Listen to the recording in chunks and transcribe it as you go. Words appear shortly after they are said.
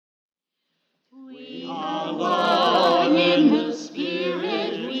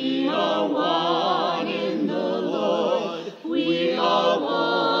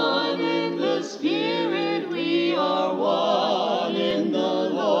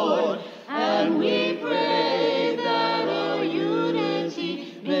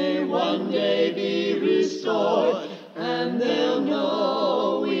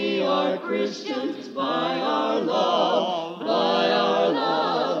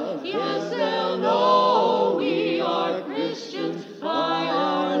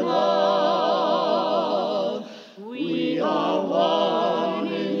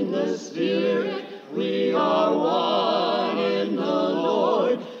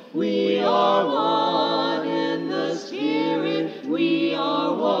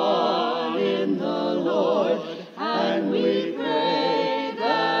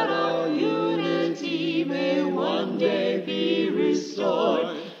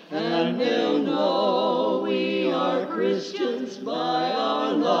know we are Christians by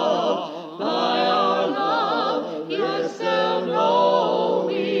our love, by our love. Yes, they'll know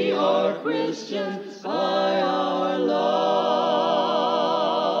we are Christians by our love.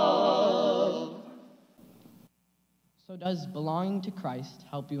 So does belonging to Christ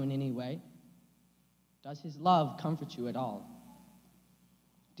help you in any way? Does his love comfort you at all?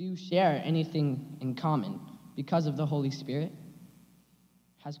 Do you share anything in common because of the Holy Spirit?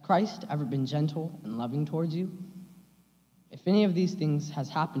 Has Christ ever been gentle and loving towards you? If any of these things has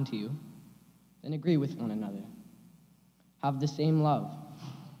happened to you, then agree with one another. Have the same love.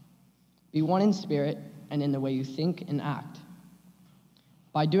 Be one in spirit and in the way you think and act.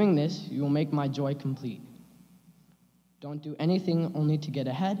 By doing this, you will make my joy complete. Don't do anything only to get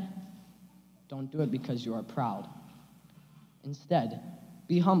ahead. Don't do it because you are proud. Instead,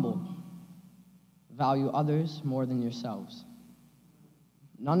 be humble. Value others more than yourselves.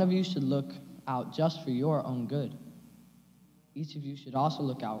 None of you should look out just for your own good. Each of you should also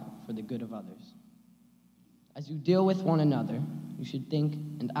look out for the good of others. As you deal with one another, you should think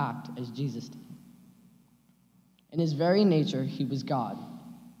and act as Jesus did. In his very nature, he was God.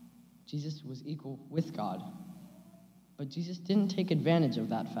 Jesus was equal with God. But Jesus didn't take advantage of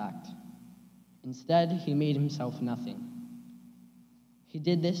that fact. Instead, he made himself nothing. He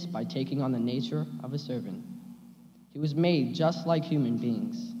did this by taking on the nature of a servant. He was made just like human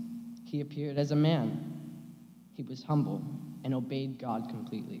beings. He appeared as a man. He was humble and obeyed God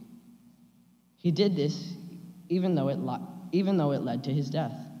completely. He did this even though it led to his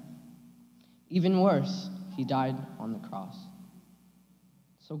death. Even worse, he died on the cross.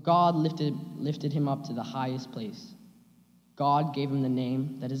 So God lifted him up to the highest place. God gave him the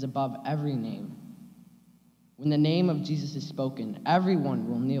name that is above every name. When the name of Jesus is spoken, everyone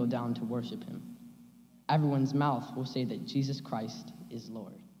will kneel down to worship him. Everyone's mouth will say that Jesus Christ is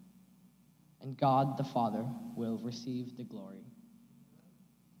Lord. And God the Father will receive the glory.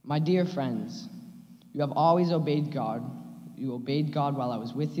 My dear friends, you have always obeyed God. You obeyed God while I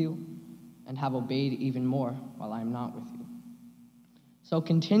was with you, and have obeyed even more while I am not with you. So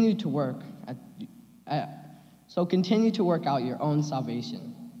continue to work out your own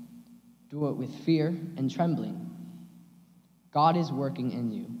salvation. Do it with fear and trembling. God is working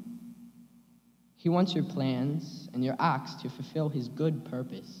in you. He wants your plans and your acts to fulfill his good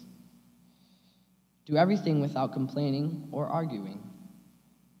purpose. Do everything without complaining or arguing.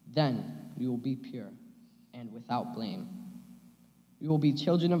 Then you will be pure and without blame. You will be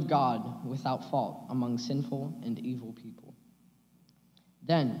children of God without fault among sinful and evil people.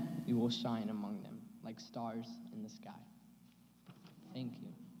 Then you will shine among them like stars in the sky. Thank you.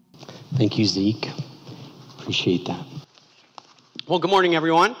 Thank you, Zeke. Appreciate that. Well, good morning,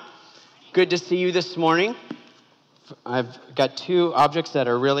 everyone. Good to see you this morning. I've got two objects that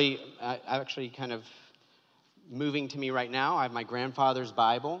are really actually kind of moving to me right now. I have my grandfather's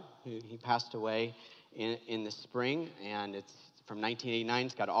Bible. He passed away in the spring, and it's from 1989.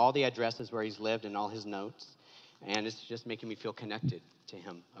 It's got all the addresses where he's lived and all his notes, and it's just making me feel connected to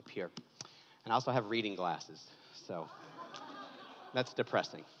him up here. And I also have reading glasses, so that's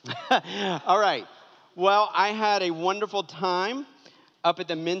depressing. All right. Well, I had a wonderful time up at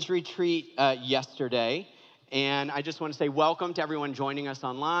the men's retreat yesterday, and I just want to say welcome to everyone joining us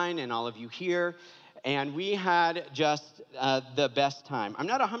online and all of you here. And we had just the best time. I'm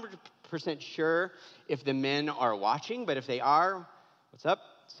not 100% sure if the men are watching, but if they are, what's up?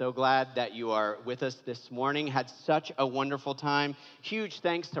 So glad that you are with us this morning. Had such a wonderful time. Huge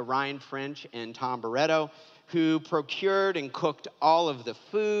thanks to Ryan French and Tom Barretto, who procured and cooked all of the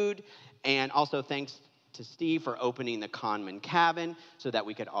food, and also thanks to Steve for opening the Conman Cabin so that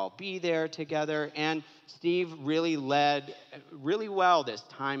we could all be there together. And Steve really led really well this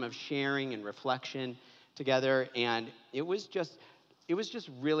time of sharing and reflection together, and it was just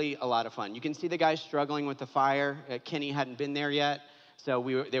really a lot of fun. You can see the guys struggling with the fire. Kenny hadn't been there yet,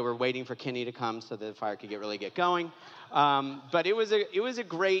 so they were waiting for Kenny to come so the fire could really get going. But it was a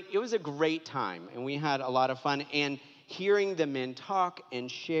great time, and we had a lot of fun. And hearing the men talk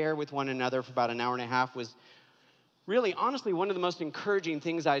and share with one another for about an hour and a half was really, honestly, one of the most encouraging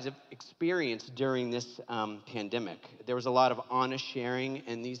things I've experienced during this pandemic. There was a lot of honest sharing,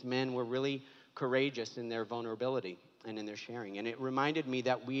 and these men were really courageous in their vulnerability and in their sharing. And it reminded me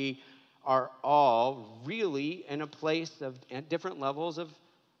that we are all really in a place at different levels of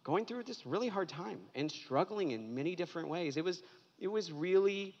going through this really hard time and struggling in many different ways. It was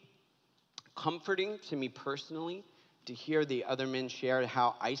really comforting to me personally to hear the other men share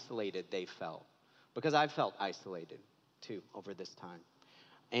how isolated they felt, because I felt isolated too over this time.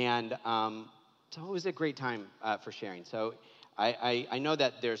 And so it was a great time for sharing. So I know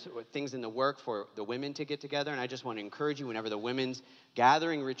that there's things in the work for the women to get together, and I just want to encourage you whenever the women's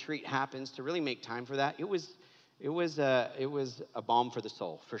gathering retreat happens to really make time for that. It was a balm for the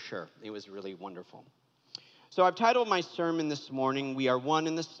soul, for sure. It was really wonderful. So I've titled my sermon this morning, "We Are One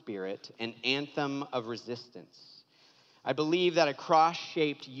in the Spirit, an Anthem of Resistance." I believe that a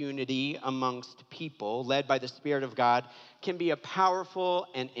cross-shaped unity amongst people led by the Spirit of God can be a powerful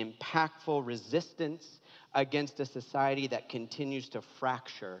and impactful resistance against a society that continues to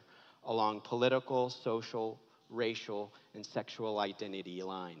fracture along political, social, racial, and sexual identity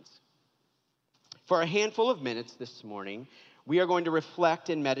lines. For a handful of minutes this morning, we are going to reflect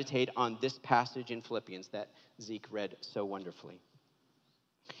and meditate on this passage in Philippians that Zeke read so wonderfully.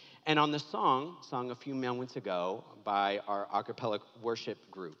 And on the song sung a few moments ago by our a cappella worship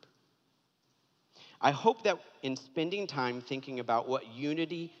group. I hope that in spending time thinking about what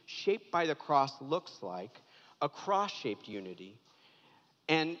unity shaped by the cross looks like, a cross-shaped unity,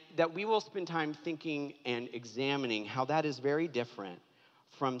 and that we will spend time thinking and examining how that is very different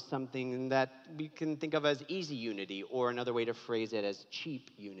from something that we can think of as easy unity, or another way to phrase it as cheap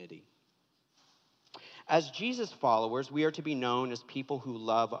unity. As Jesus followers, we are to be known as people who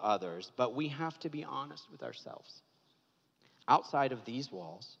love others, but we have to be honest with ourselves. Outside of these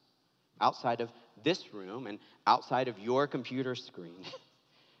walls, outside of this room, and outside of your computer screen,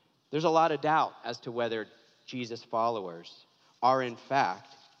 there's a lot of doubt as to whether Jesus followers are in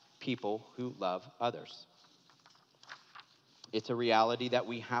fact people who love others. It's a reality that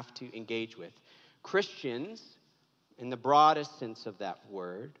we have to engage with. Christians, in the broadest sense of that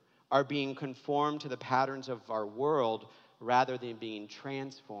word, are being conformed to the patterns of our world rather than being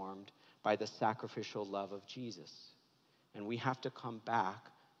transformed by the sacrificial love of Jesus. And we have to come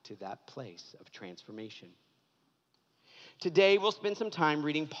back to that place of transformation. Today, we'll spend some time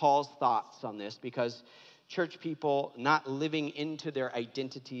reading Paul's thoughts on this because church people not living into their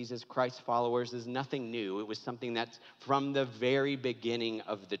identities as Christ followers is nothing new. It was something that's from the very beginning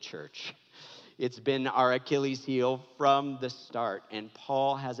of the church. It's been our Achilles heel from the start, and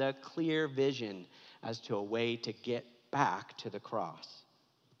Paul has a clear vision as to a way to get back to the cross.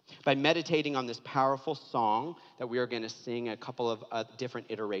 By meditating on this powerful song that we are going to sing a couple of different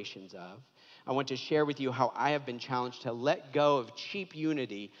iterations of, I want to share with you how I have been challenged to let go of cheap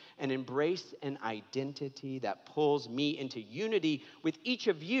unity and embrace an identity that pulls me into unity with each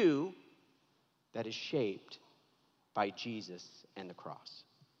of you that is shaped by Jesus and the cross.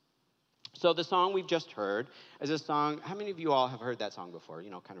 So the song we've just heard is a song, how many of you all have heard that song before?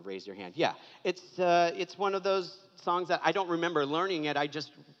 Kind of raise your hand. Yeah, it's one of those songs that I don't remember learning it, I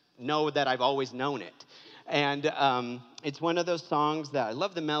just know that I've always known it. And it's one of those songs that I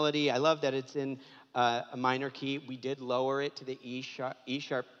love the melody. I love that it's in a minor key. We did lower it to the E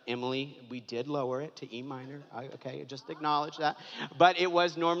sharp. Emily, we did lower it to E minor. Okay, just acknowledge that. But it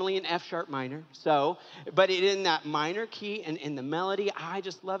was normally an F sharp minor. But it in that minor key and in the melody, I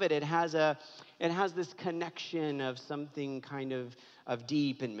just love it. It has this connection of something kind of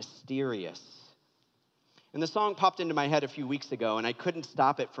deep and mysterious. And the song popped into my head a few weeks ago, and I couldn't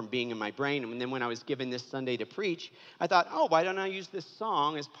stop it from being in my brain. And then when I was given this Sunday to preach, I thought, why don't I use this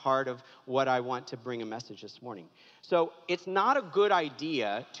song as part of what I want to bring a message this morning? So it's not a good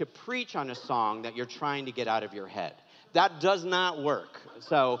idea to preach on a song that you're trying to get out of your head. That does not work.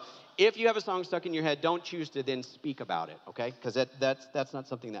 So if you have a song stuck in your head, don't choose to then speak about it, okay? Because that's not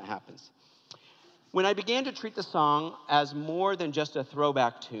something that happens. When I began to treat the song as more than just a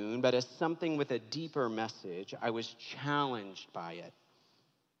throwback tune, but as something with a deeper message, I was challenged by it.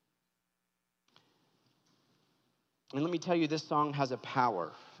 And let me tell you, this song has a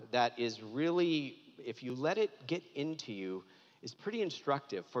power that is really, if you let it get into you, is pretty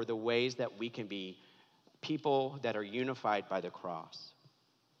instructive for the ways that we can be people that are unified by the cross.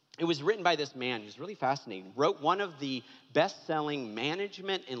 It was written by this man who's really fascinating. Wrote one of the best-selling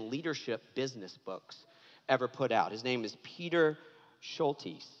management and leadership business books ever put out. His name is Peter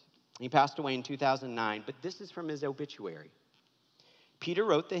Schultes. He passed away in 2009, but this is from his obituary. Peter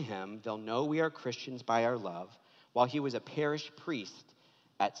wrote the hymn, "They'll Know We Are Christians by Our Love," while he was a parish priest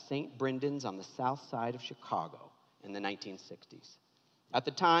at St. Brendan's on the south side of Chicago in the 1960s. At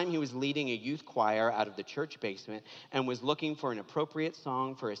the time, he was leading a youth choir out of the church basement and was looking for an appropriate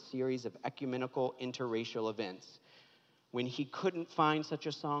song for a series of ecumenical interracial events. When he couldn't find such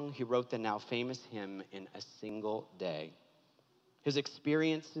a song, he wrote the now famous hymn in a single day. His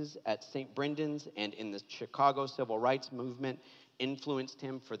experiences at St. Brendan's and in the Chicago civil rights movement influenced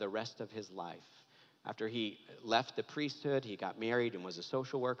him for the rest of his life. After he left the priesthood, he got married and was a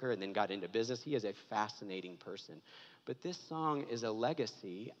social worker and then got into business. He is a fascinating person. But this song is a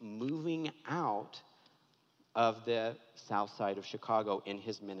legacy moving out of the south side of Chicago in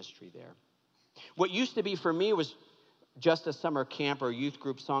his ministry there. What used to be for me was just a summer camp or youth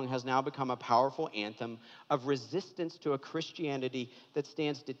group song has now become a powerful anthem of resistance to a Christianity that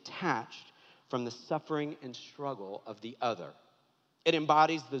stands detached from the suffering and struggle of the other. It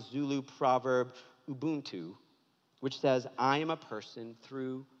embodies the Zulu proverb Ubuntu, which says, I am a person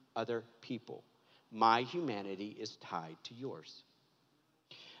through other people. My humanity is tied to yours.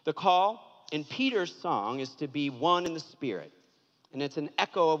 The call in Peter's song is to be one in the Spirit. And it's an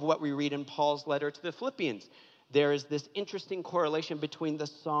echo of what we read in Paul's letter to the Philippians. There is this interesting correlation between the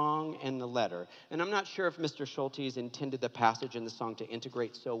song and the letter. And I'm not sure if Mr. Schultes intended the passage and the song to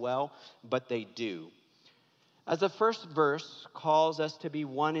integrate so well, but they do. As the first verse calls us to be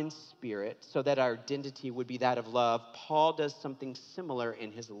one in spirit so that our identity would be that of love, Paul does something similar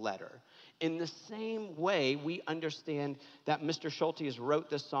in his letter. In the same way, we understand that Mr. Schultes wrote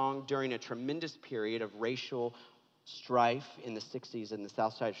this song during a tremendous period of racial strife in the 60s in the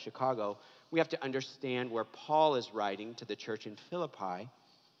south side of Chicago. We have to understand where Paul is writing to the church in Philippi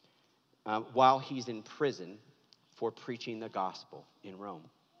while he's in prison for preaching the gospel in Rome.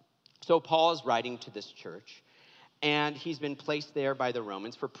 So Paul is writing to this church, and he's been placed there by the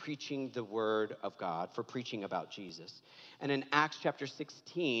Romans for preaching the word of God, for preaching about Jesus. And in Acts chapter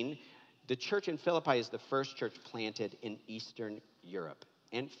 16, the church in Philippi is the first church planted in Eastern Europe.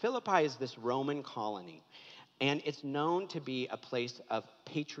 And Philippi is this Roman colony. And it's known to be a place of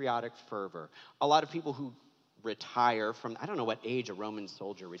patriotic fervor. A lot of people who retire from, I don't know what age a Roman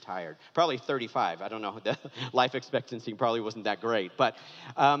soldier retired. Probably 35. I don't know. The life expectancy probably wasn't that great. But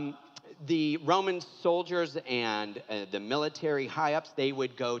the Roman soldiers and the military high-ups, they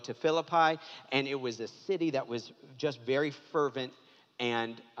would go to Philippi. And it was a city that was just very fervent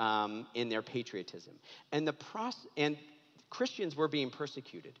and in their patriotism. And Christians were being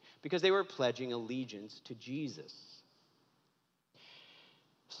persecuted because they were pledging allegiance to Jesus.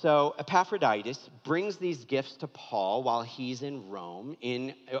 So Epaphroditus brings these gifts to Paul while he's in Rome,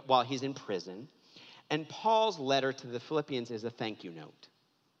 while he's in prison. And Paul's letter to the Philippians is a thank you note.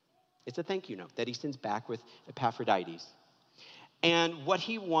 It's a thank you note that he sends back with Epaphroditus. And what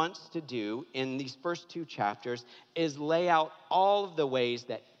he wants to do in these first two chapters is lay out all of the ways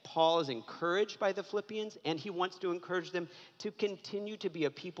that Paul is encouraged by the Philippians, and he wants to encourage them to continue to be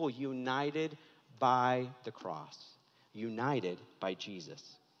a people united by the cross, united by Jesus.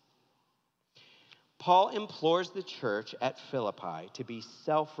 Paul implores the church at Philippi to be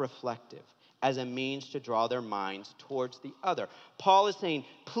self-reflective as a means to draw their minds towards the other. Paul is saying,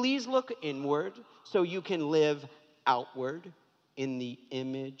 please look inward so you can live outward in the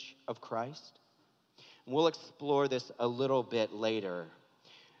image of Christ. And we'll explore this a little bit later.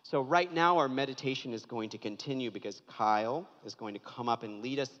 So right now our meditation is going to continue because Kyle is going to come up and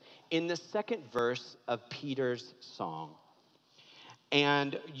lead us in the second verse of Peter's song.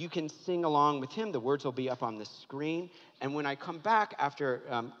 And you can sing along with him. The words will be up on the screen. And when I come back after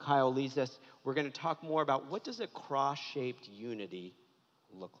Kyle leads us, we're going to talk more about what does a cross-shaped unity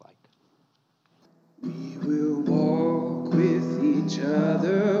look like. We will walk with each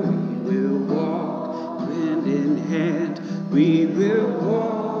other. We will walk hand in hand. We will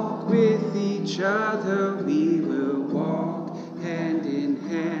walk with each other. We will walk hand in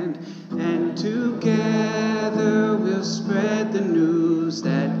hand. And together we'll spread the news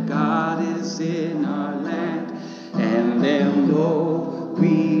that God is in our land. And they'll know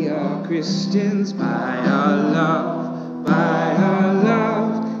we are Christians by our love, by our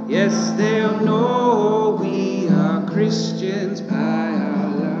love. Yes, they'll know we are Christians by our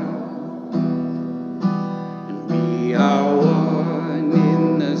love. And we are one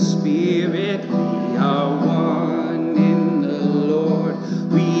in the Spirit. We are one in the Lord.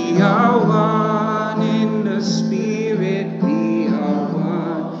 We are one in the Spirit. We are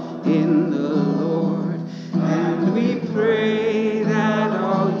one in the Lord. And we pray that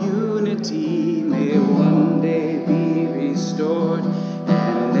all unity may one day be restored.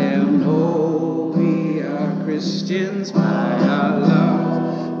 And they'll know we are Christians by our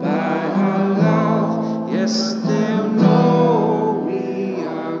love, by our love. Yes, they'll know we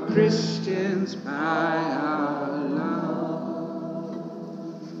are Christians by our love.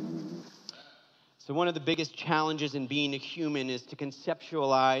 So one of the biggest challenges in being a human is to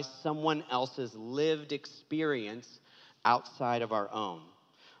conceptualize someone else's lived experience outside of our own.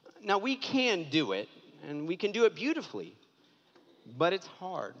 Now, we can do it, and we can do it beautifully, but it's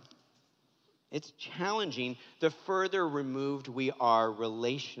hard. It's challenging the further removed we are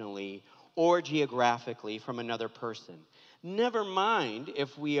relationally or geographically from another person. Never mind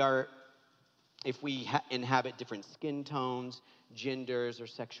if we inhabit different skin tones, genders, or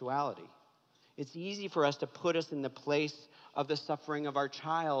sexuality. It's easy for us to put us in the place of the suffering of our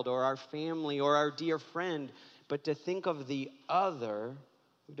child or our family or our dear friend, but to think of the other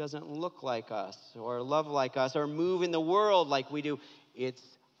who doesn't look like us or love like us or move in the world like we do, it's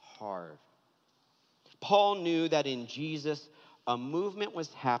hard. Paul knew that in Jesus, a movement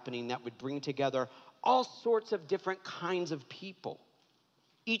was happening that would bring together all sorts of different kinds of people,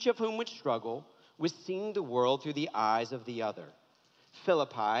 each of whom would struggle with seeing the world through the eyes of the other.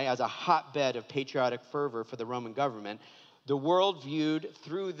 Philippi, as a hotbed of patriotic fervor for the Roman government, the world viewed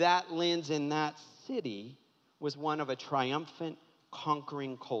through that lens in that city was one of a triumphant,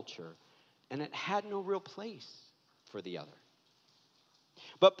 conquering culture, and it had no real place for the other.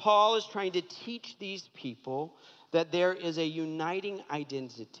 But Paul is trying to teach these people that there is a uniting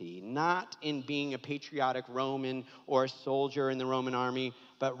identity, not in being a patriotic Roman or a soldier in the Roman army,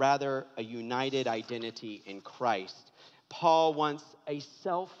 but rather a united identity in Christ. Paul wants a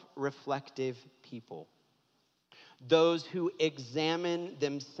self-reflective people. Those who examine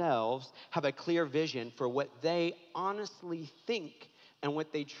themselves have a clear vision for what they honestly think and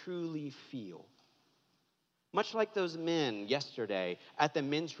what they truly feel. Much like those men yesterday at the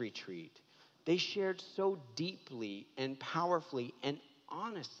men's retreat, they shared so deeply and powerfully and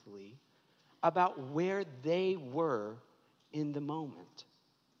honestly about where they were in the moment.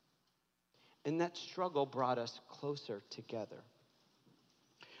 And that struggle brought us closer together.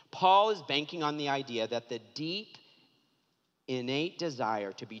 Paul is banking on the idea that the deep, innate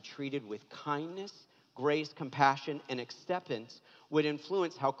desire to be treated with kindness, grace, compassion, and acceptance would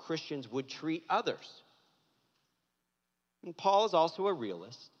influence how Christians would treat others. And Paul is also a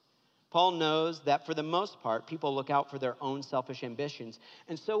realist. Paul knows that for the most part, people look out for their own selfish ambitions.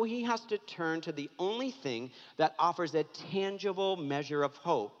 And so he has to turn to the only thing that offers a tangible measure of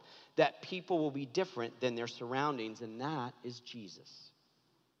hope that people will be different than their surroundings, and that is Jesus.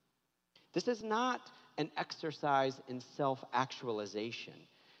 This is not an exercise in self-actualization.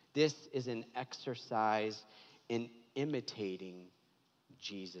 This is an exercise in imitating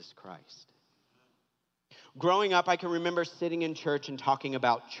Jesus Christ. Growing up, I can remember sitting in church and talking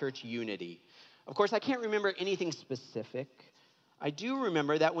about church unity. Of course, I can't remember anything specific. I do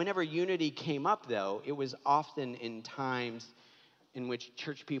remember that whenever unity came up, though, it was often in times in which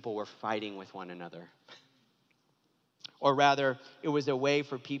church people were fighting with one another. Or rather, it was a way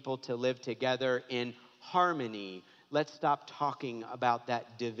for people to live together in harmony. Let's stop talking about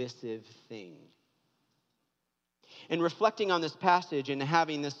that divisive thing. In reflecting on this passage and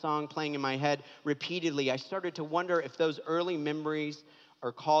having this song playing in my head repeatedly, I started to wonder if those early memories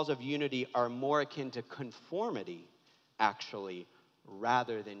or calls of unity are more akin to conformity, actually,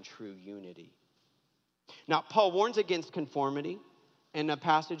 rather than true unity. Now, Paul warns against conformity in a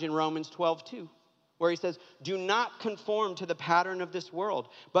passage in Romans 12:2, where he says, "Do not conform to the pattern of this world,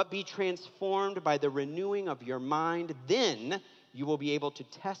 but be transformed by the renewing of your mind. Then you will be able to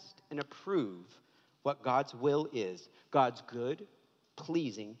test and approve what God's will is, God's good,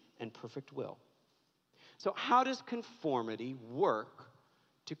 pleasing, and perfect will." So how does conformity work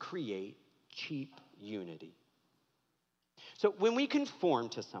to create cheap unity? So when we conform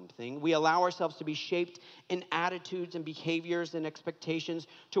to something, we allow ourselves to be shaped in attitudes and behaviors and expectations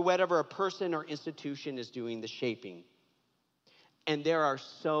to whatever a person or institution is doing the shaping. And there are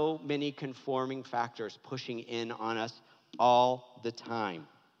so many conforming factors pushing in on us all the time.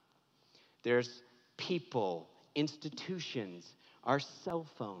 There's people, institutions, our cell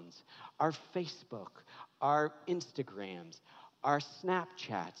phones, our Facebook, our Instagrams, our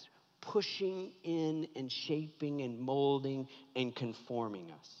Snapchats, pushing in and shaping and molding and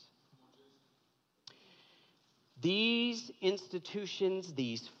conforming us. These institutions,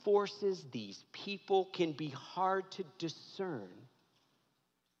 these forces, these people can be hard to discern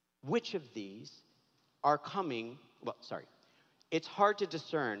which of these are coming, it's hard to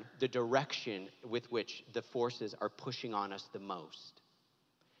discern the direction with which the forces are pushing on us the most,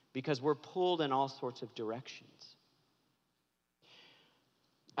 because we're pulled in all sorts of directions.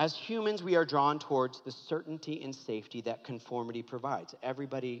 As humans, we are drawn towards the certainty and safety that conformity provides.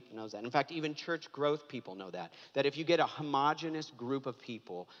 Everybody knows that. In fact, even church growth people know that. That if you get a homogenous group of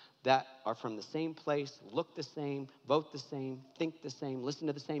people that are from the same place, look the same, vote the same, think the same, listen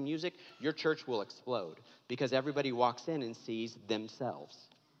to the same music, your church will explode because everybody walks in and sees themselves.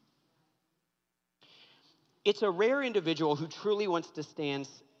 It's a rare individual who truly wants to stand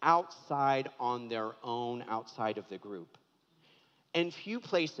outside on their own, outside of the group. And few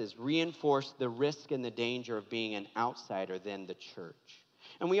places reinforce the risk and the danger of being an outsider than the church.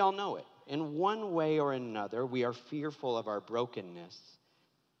 And we all know it. In one way or another, we are fearful of our brokenness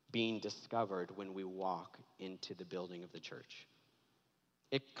being discovered when we walk into the building of the church.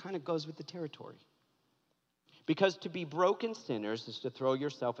 It kind of goes with the territory. Because to be broken sinners is to throw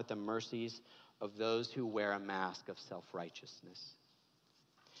yourself at the mercies of those who wear a mask of self-righteousness.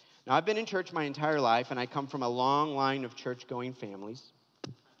 Now, I've been in church my entire life, and I come from a long line of church-going families.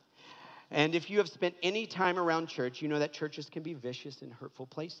 And if you have spent any time around church, you know that churches can be vicious and hurtful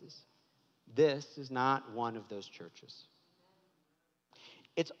places. This is not one of those churches.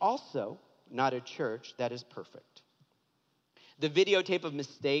 It's also not a church that is perfect. The videotape of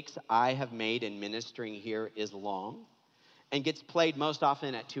mistakes I have made in ministering here is long and gets played most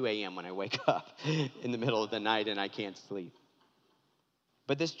often at 2 a.m. when I wake up in the middle of the night and I can't sleep.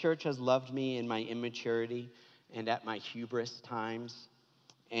 But this church has loved me in my immaturity and at my hubris times,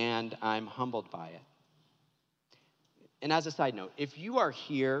 and I'm humbled by it. And as a side note, if you are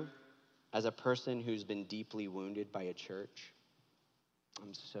here as a person who's been deeply wounded by a church,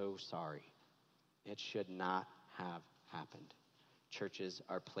 I'm so sorry. It should not have happened. Churches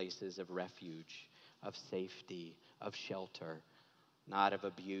are places of refuge, of safety, of shelter, not of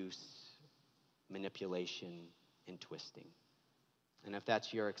abuse, manipulation, and twisting. And if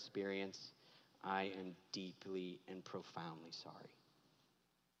that's your experience, I am deeply and profoundly sorry.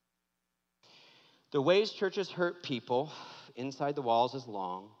 The ways churches hurt people inside the walls is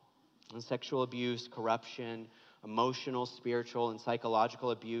long, and sexual abuse, corruption, emotional, spiritual, and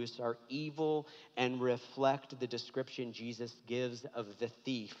psychological abuse are evil and reflect the description Jesus gives of the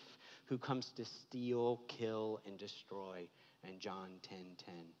thief who comes to steal, kill, and destroy in John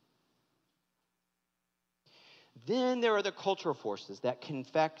 10:10. Then there are the cultural forces that can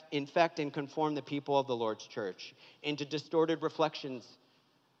infect and conform the people of the Lord's church into distorted reflections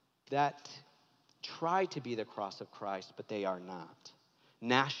that try to be the cross of Christ, but they are not.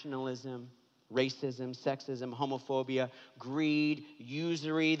 Nationalism, racism, sexism, homophobia, greed,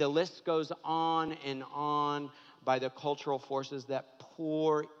 usury, the list goes on and on by the cultural forces that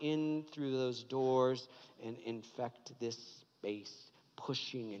pour in through those doors and infect this space,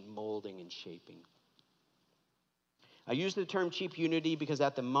 pushing and molding and shaping. I use the term cheap unity because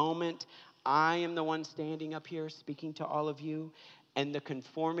at the moment, I am the one standing up here speaking to all of you, and the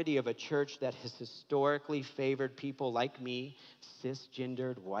conformity of a church that has historically favored people like me,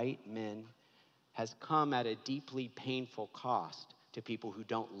 cisgendered white men, has come at a deeply painful cost to people who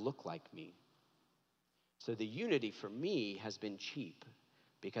don't look like me. So the unity for me has been cheap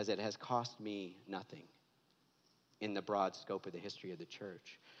because it has cost me nothing in the broad scope of the history of the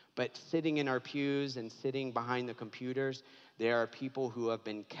church. But sitting in our pews and sitting behind the computers, there are people who have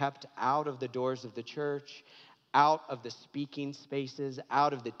been kept out of the doors of the church, out of the speaking spaces,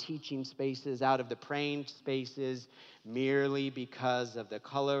 out of the teaching spaces, out of the praying spaces, merely because of the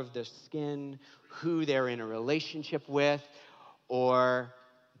color of their skin, who they're in a relationship with, or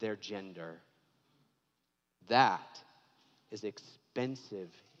their gender. That is expensive,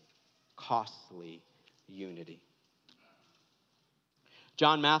 costly unity.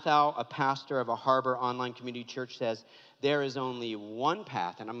 John Mathau, a pastor of a Harbor online community church, says, there is only one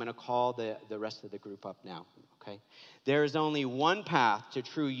path, and I'm going to call the rest of the group up now, okay? There is only one path to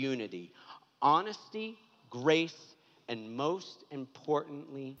true unity: honesty, grace, and most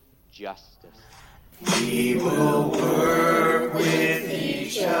importantly, justice. We will work with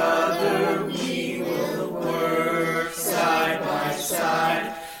each other. We will work side by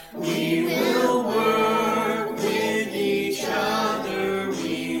side. We will work with each other.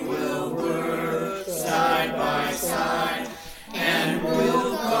 We will work side by side. And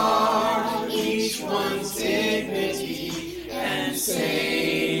we'll guard each one's dignity and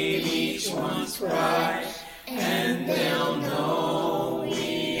save each one's pride. And they'll know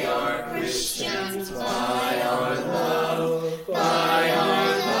we are Christians by our love, by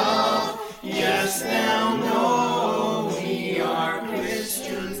our love. Yes, they'll know we are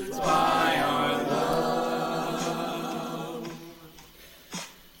Christians by our love.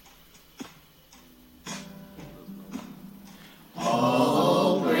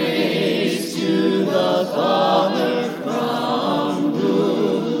 All praise to the Father, from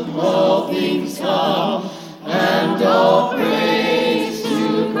whom all things come, and all praise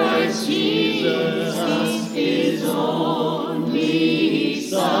to Christ Jesus.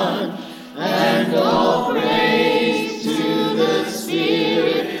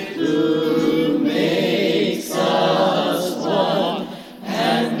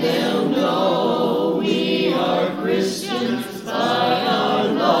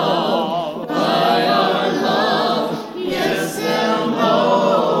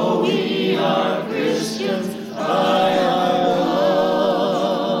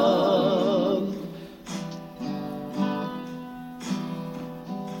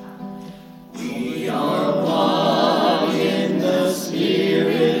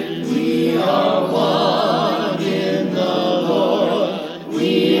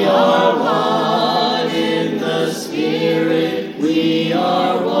 are one in the Spirit. We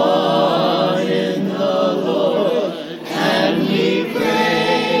are one in the Lord. And we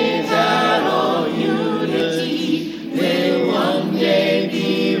pray that all unity may one day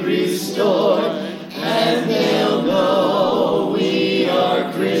be restored. And they'll know we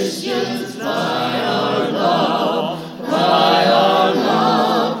are Christians by our love, by our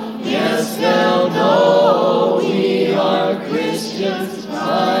love. Yes, they'll know we are Christians by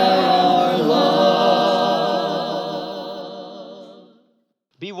our love.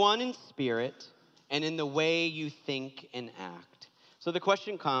 Be one in spirit and in the way you think and act. So the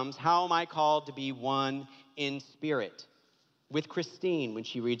question comes, how am I called to be one in spirit? With Christine, when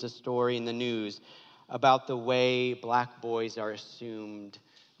she reads a story in the news about the way black boys are assumed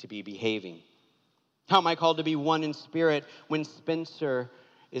to be behaving. How am I called to be one in spirit when Spencer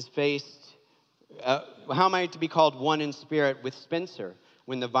is faced? How am I to be called one in spirit with Spencer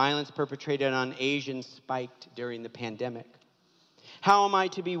when the violence perpetrated on Asians spiked during the pandemic? How am I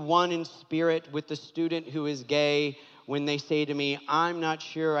to be one in spirit with the student who is gay when they say to me, I'm not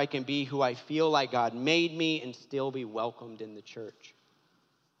sure I can be who I feel like God made me and still be welcomed in the church?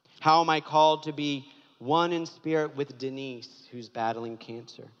 How am I called to be one in spirit with Denise, who's battling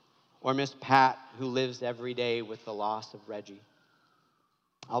cancer, or Miss Pat, who lives every day with the loss of Reggie?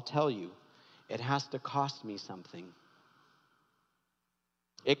 I'll tell you, it has to cost me something.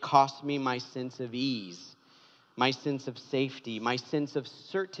 It costs me my sense of ease, my sense of safety, my sense of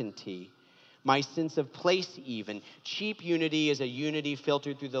certainty, my sense of place even. Cheap unity is a unity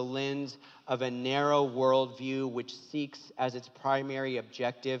filtered through the lens of a narrow worldview which seeks as its primary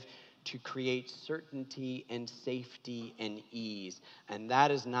objective to create certainty and safety and ease. And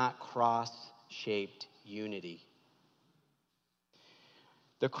that is not cross-shaped unity.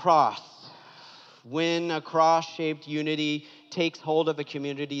 The cross. When a cross-shaped unity takes hold of a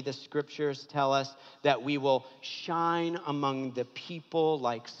community, the scriptures tell us that we will shine among the people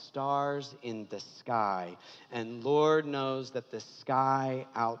like stars in the sky. And Lord knows that the sky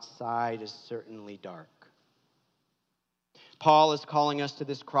outside is certainly dark. Paul is calling us to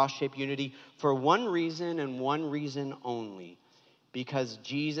this cross-shaped unity for one reason and one reason only. Because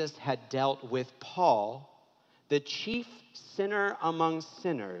Jesus had dealt with Paul, the chief sinner among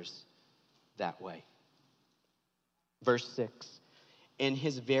sinners, that way. Verse 6, in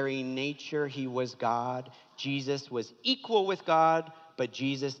his very nature, he was God. Jesus was equal with God, but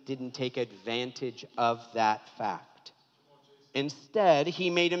Jesus didn't take advantage of that fact. Instead, he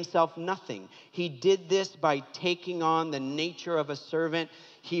made himself nothing. He did this by taking on the nature of a servant.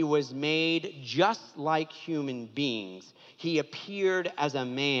 He was made just like human beings. He appeared as a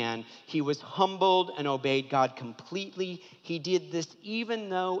man. He was humbled and obeyed God completely. He did this even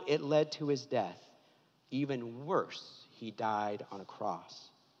though it led to his death. Even worse, he died on a cross.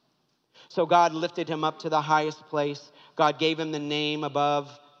 So God lifted him up to the highest place. God gave him the name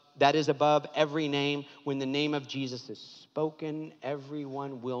that is above every name. When the name of Jesus is spoken,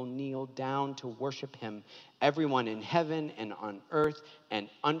 everyone will kneel down to worship him. Everyone in heaven and on earth and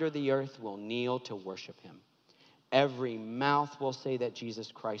under the earth will kneel to worship him. Every mouth will say that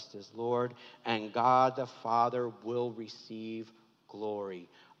Jesus Christ is Lord, and God the Father will receive glory.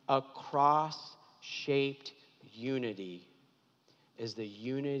 A cross-shaped unity is the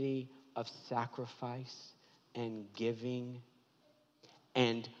unity of sacrifice and giving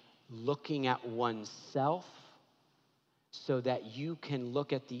and looking at oneself so that you can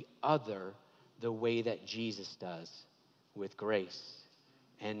look at the other the way that Jesus does, with grace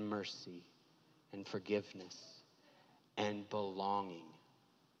and mercy and forgiveness and belonging.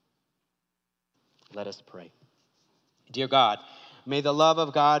 Let us pray. Dear God, may the love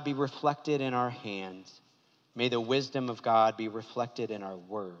of God be reflected in our hands. May the wisdom of God be reflected in our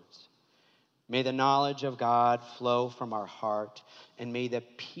words. May the knowledge of God flow from our heart, and may the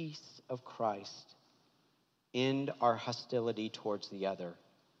peace of Christ end our hostility towards the other.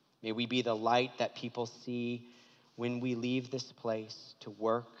 May we be the light that people see when we leave this place to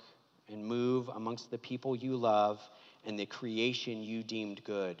work and move amongst the people you love and the creation you deemed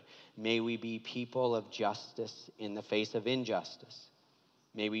good. May we be people of justice in the face of injustice.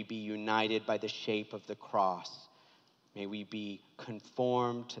 May we be united by the shape of the cross. May we be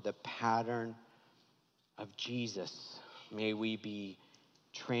conformed to the pattern of Jesus. May we be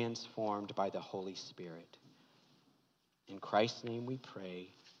transformed by the Holy Spirit. In Christ's name we pray,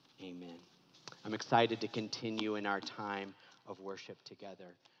 amen. I'm excited to continue in our time of worship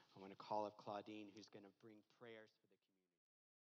together. I want to call up Claudine, who's going to bring prayers.